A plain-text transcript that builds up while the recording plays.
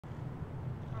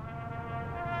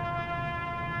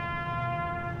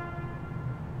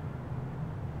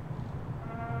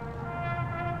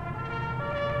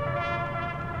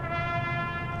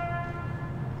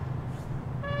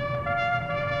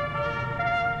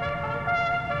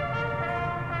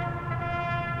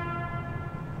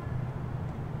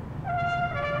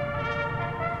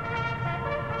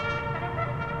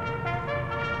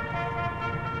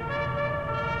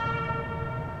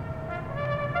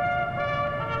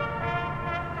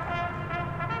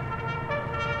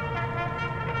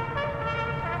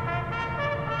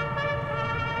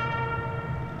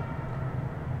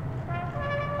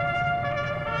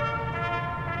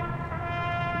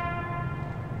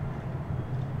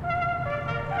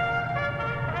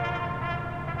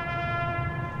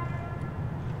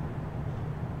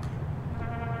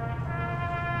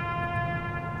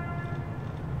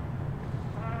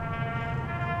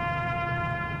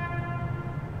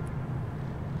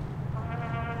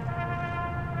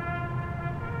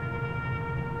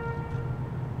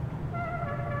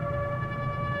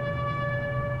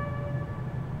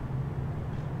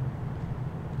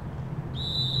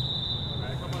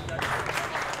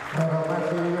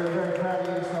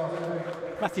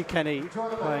Matthew Kenny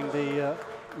playing the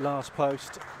last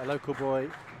post, a local boy,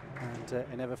 and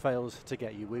it never fails to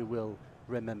get you. We will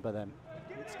remember them.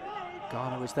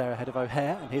 Garner was there ahead of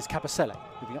O'Hare, and here's Kabasele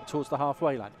moving up towards the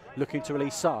halfway line, looking to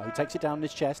release Sarr, who takes it down in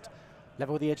his chest.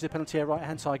 Level with the edge of the penalty area, right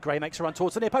hand side. Gray makes a run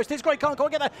towards the near post. Here's Gray, can't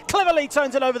quite get there. Cleverly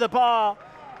turns it over the bar.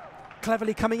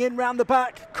 Cleverly coming in round the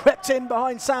back, crept in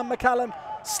behind Sam McCallum,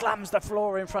 slams the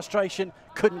floor in frustration,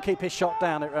 couldn't keep his shot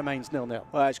down. It remains 0-0.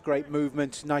 Well, it's great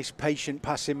movement, nice patient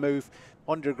passing move.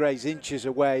 Andre Gray's inches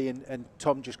away, and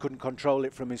Tom just couldn't control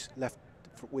it from his left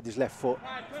with his left foot.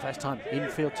 First time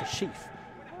infield to Sheaf.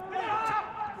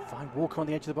 Fine Walker on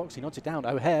the edge of the box, he nods it down.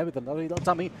 O'Hare with a lovely little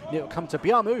dummy. It'll come to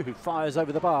Biamu, who fires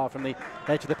over the bar from the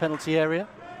edge of the penalty area.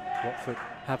 Watford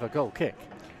have a goal kick.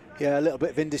 Yeah, a little bit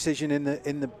of indecision in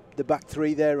the back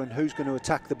three there, and who's going to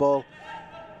attack the ball.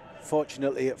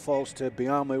 Fortunately, it falls to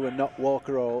Biamu and not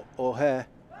Walker or O'Hare.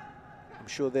 I'm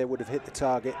sure they would have hit the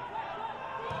target.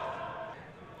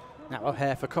 Now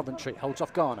O'Hare for Coventry, holds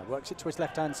off Garner, works it to his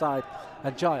left-hand side,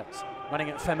 and Giles running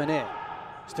at Feminier.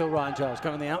 Still Ryan Giles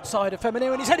going on the outside of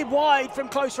Feminier, and he's headed wide from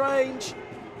close range.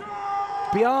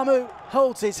 Biamu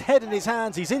holds his head in his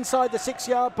hands. He's inside the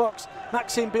 6-yard box,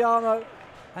 Maxime Biamu,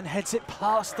 and heads it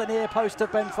past the near post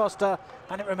of Ben Foster,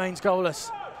 and it remains goalless.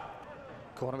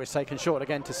 Corner is taken short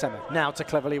again to Sema. Now to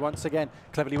Cleverly once again.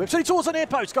 Cleverly whips it towards the near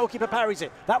post. Goalkeeper parries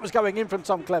it. That was going in from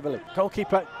Tom Cleverly.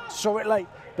 Goalkeeper saw it late,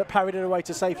 but parried it away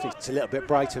to safety. It's a little bit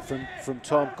brighter from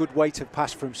Tom. Good weight of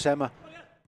pass from Sema.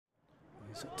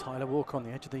 There's Tyler Walker on the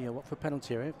edge of the Watford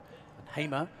penalty area. And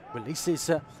Hamer releases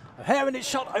O'Hare, and it's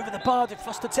shot over the bar. Did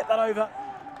Foster tip that over?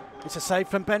 It's a save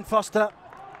from Ben Foster.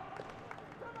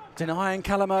 Denying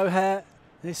Callum O'Hare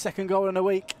his second goal in a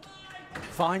week.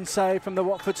 Fine save from the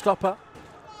Watford stopper.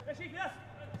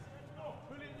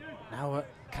 Now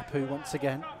Capu once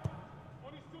again.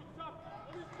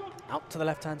 Out to the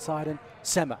left-hand side, and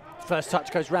Sema. First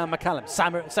touch goes round McCallum.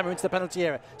 Sema into the penalty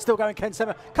area. Still going Ken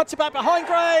Sema. Cuts it back behind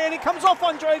Gray, and it comes off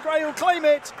Andre Gray, who'll claim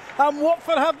it. And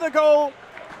Watford have the goal.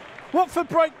 Watford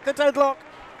break the deadlock.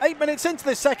 8 minutes into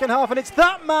the second half, and it's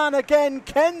that man again,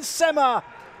 Ken Sema,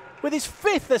 with his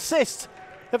 5th assist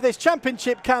of this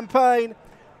championship campaign.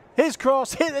 His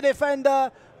cross hit the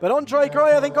defender, but Andre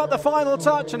Gray, I think, got the final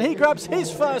touch, and he grabs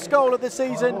his first goal of the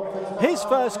season. His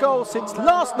first goal since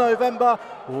last November.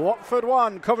 Watford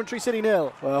 1, Coventry City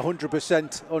 0. Well,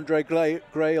 100% Andre Gray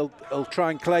will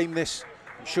try and claim this.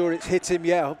 I'm sure it's hit him,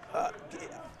 yeah.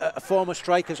 A former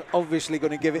striker's obviously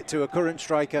going to give it to a current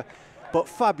striker, but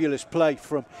fabulous play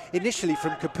initially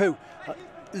from Capu.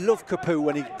 Love Capu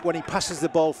when he passes the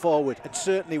ball forward, and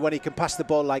certainly when he can pass the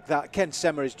ball like that. Ken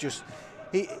Sema is just...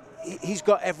 He's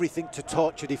got everything to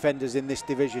torture defenders in this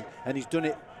division, and he's done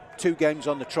it 2 games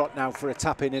on the trot now for a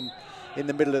tap-in in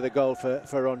the middle of the goal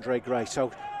for Andre Gray.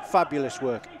 So, fabulous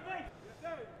work.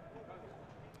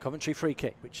 Coventry free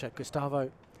kick, which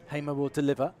Gustavo Hamer will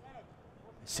deliver.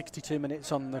 62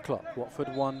 minutes on the clock.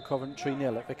 Watford 1, Coventry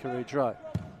 0 at Vicarage Road.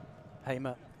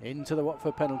 Hamer into the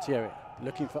Watford penalty area,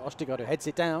 looking for Ostigard, who heads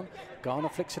it down. Garner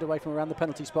flicks it away from around the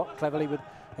penalty spot, cleverly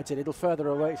heads it a little further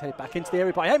away. He's headed back into the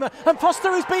area by Hamer, and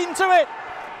Foster is beaten to it.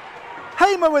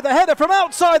 Hamer with a header from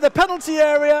outside the penalty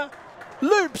area,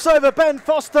 loops over Ben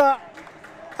Foster,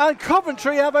 and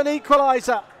Coventry have an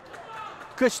equaliser.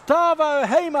 Gustavo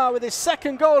Hamer with his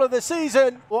 2nd goal of the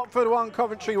season. Watford 1,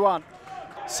 Coventry 1.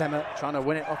 Sema trying to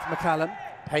win it off McCallum.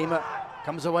 Hamer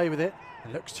comes away with it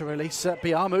and looks to release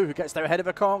Biamu, who gets there ahead of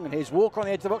Ekong, and here's Walker on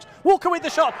the edge of the box. Walker with the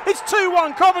shot. It's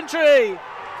 2-1 Coventry.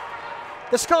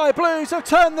 The Sky Blues have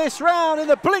turned this round in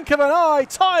the blink of an eye.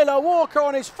 Tyler Walker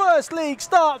on his first league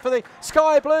start for the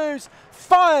Sky Blues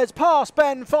fires past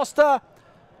Ben Foster,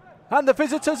 and the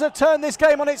visitors have turned this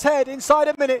game on its head inside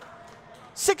a minute.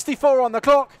 64 on the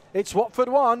clock. It's Watford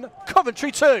 1,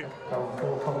 Coventry 2.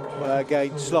 Well,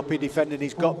 again, sloppy defending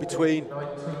he's got between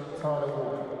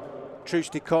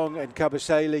Troost-Ekong and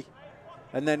Kabasele.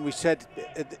 And then we said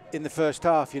in the first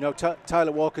half, you know,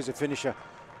 Tyler Walker's a finisher.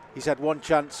 He's had 1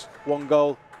 chance, 1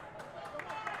 goal.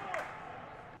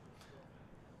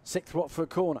 6th Watford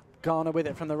corner. Garner with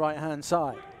it from the right-hand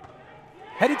side.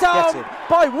 Headed down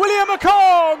by William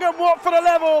Ekong, and Watford are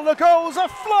level. The goals are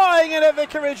flying in at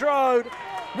Vicarage Road.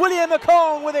 William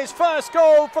Ekong with his first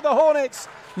goal for the Hornets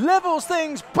levels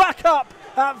things back up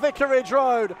at Vicarage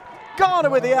Road. Garner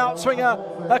with the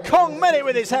outswinger. Ekong met it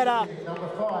with his header.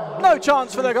 No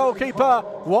chance for the goalkeeper.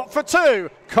 Watford 2,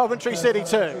 Coventry City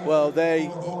 2. Well, there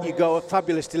you go, a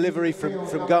fabulous delivery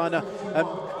from Garner.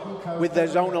 With their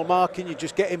zonal marking, you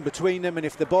just get in between them, and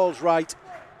if the ball's right,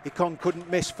 Ekong couldn't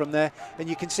miss from there. And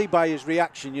you can see by his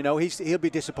reaction, you know, he'll be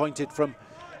disappointed from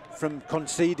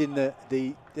conceding the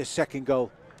 2nd goal.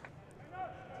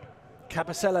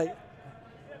 Kabasele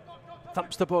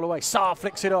thumps the ball away. Sarr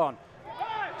flicks it on.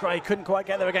 Gray couldn't quite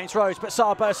get there against Rose, but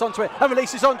Sarr bursts onto it and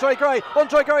releases Andre Gray.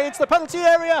 Andre Gray into the penalty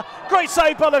area. Great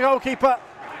save by the goalkeeper.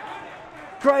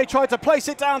 Gray tried to place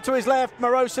it down to his left.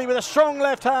 Morosi with a strong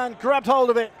left hand grabbed hold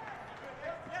of it.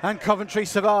 And Coventry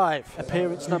survive.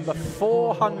 Appearance number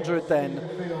 400 then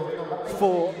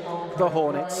for the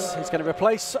Hornets. He's going to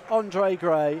replace Andre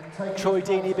Gray. Troy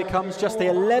Deeney becomes just the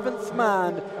 11th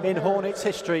man in Hornets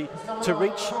history to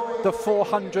reach the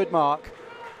 400 mark.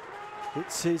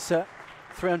 It's his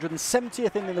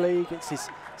 370th in the league. It's his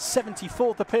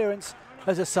 74th appearance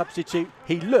as a substitute.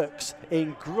 He looks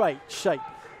in great shape.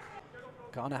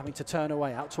 Ghana having to turn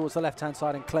away out towards the left-hand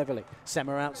side and cleverly.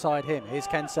 Sema outside him. Here's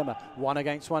Ken Sema. One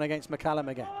against McCallum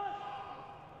again.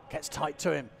 Gets tight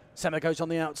to him. Sema goes on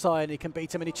the outside and he can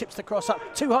beat him and he chips the cross up.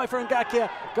 Too high for Ngakia.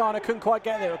 Ghana couldn't quite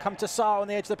get there. It'll come to Sarr on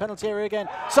the edge of the penalty area again.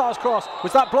 Sarr's cross.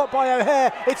 Was that blocked by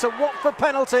O'Hare? It's a Watford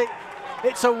penalty.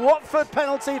 It's a Watford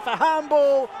penalty for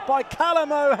handball by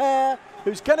Callum O'Hare,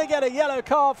 who's going to get a yellow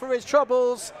card for his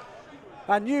troubles.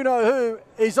 And you know who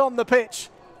is on the pitch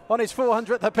on his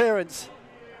 400th appearance.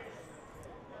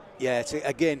 Yeah, it's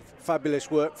again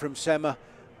fabulous work from Sema.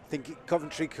 I think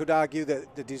Coventry could argue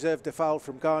that they deserved a foul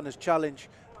from Ghana's challenge,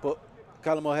 but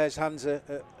Callum O'Hare's hands are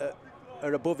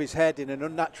above his head in an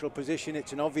unnatural position.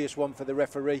 It's an obvious one for the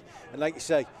referee. And like you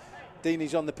say,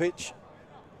 Deeney's on the pitch.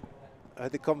 I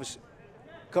had the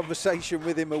conversation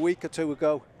with him a week or two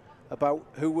ago about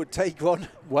who would take one.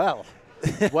 Well,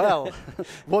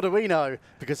 what do we know?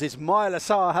 Because Ismaïla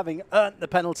Sarr, having earned the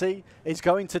penalty, is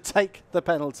going to take the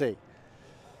penalty.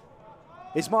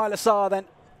 Ismaïla Sarr then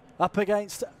up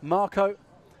against Marco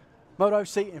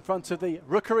Morosi in front of the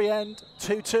rookery end.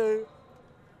 2-2.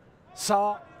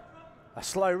 Sarr, a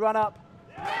slow run up,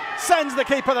 sends the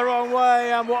keeper the wrong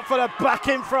way, and Watford are back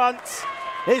in front.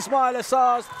 Ismaïla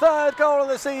Sarr's third goal of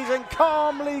the season,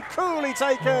 calmly, coolly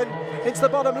taken into the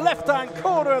bottom left-hand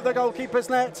corner of the goalkeeper's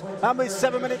net. And with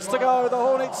 7 minutes to go, the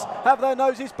Hornets have their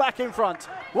noses back in front.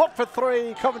 Watford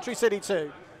 3, Coventry City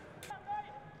 2.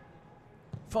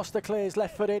 Foster clears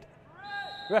left-footed.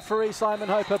 Referee Simon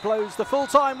Hoper blows the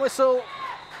full-time whistle.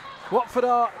 Watford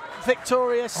are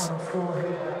victorious.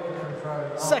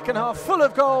 Second half full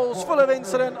of goals, full of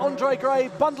incident. Andre Gray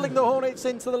bundling the Hornets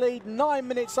into the lead 9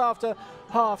 minutes after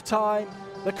half-time.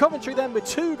 The Coventry then with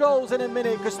 2 goals in a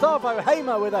minute. Gustavo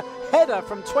Hamer with a header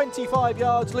from 25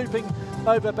 yards, looping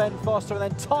over Ben Foster, and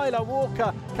then Tyler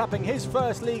Walker capping his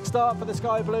first league start for the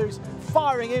Sky Blues,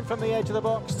 firing in from the edge of the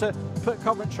box to put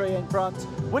Coventry in front.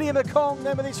 William Ekong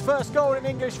then with his first goal in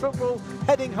English football,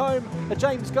 heading home a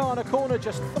James Garner corner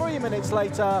just 3 minutes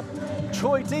later.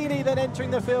 Troy Deeney then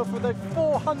entering the field for the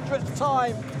 400th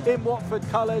time in Watford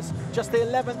colours, just the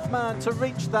 11th man to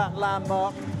reach that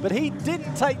landmark, but he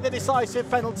didn't take the decisive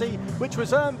penalty, which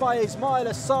was earned by Ismaïla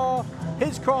Sarr.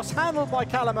 His cross handled by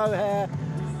Callum O'Hare,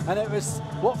 and it was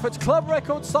Watford's club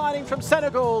record signing from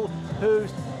Senegal who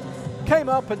came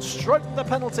up and stroked the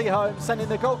penalty home, sending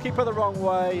the goalkeeper the wrong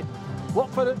way.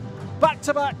 Watford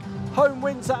back-to-back home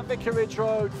wins at Vicarage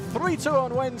Road, 3-2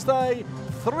 on Wednesday,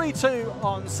 3-2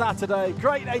 on Saturday.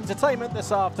 Great entertainment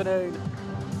this afternoon.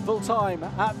 Full time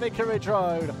at Vicarage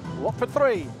Road. Watford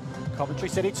 3, Coventry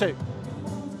City 2.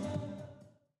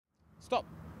 Stop.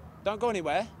 Don't go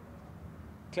anywhere.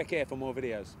 Click here for more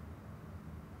videos.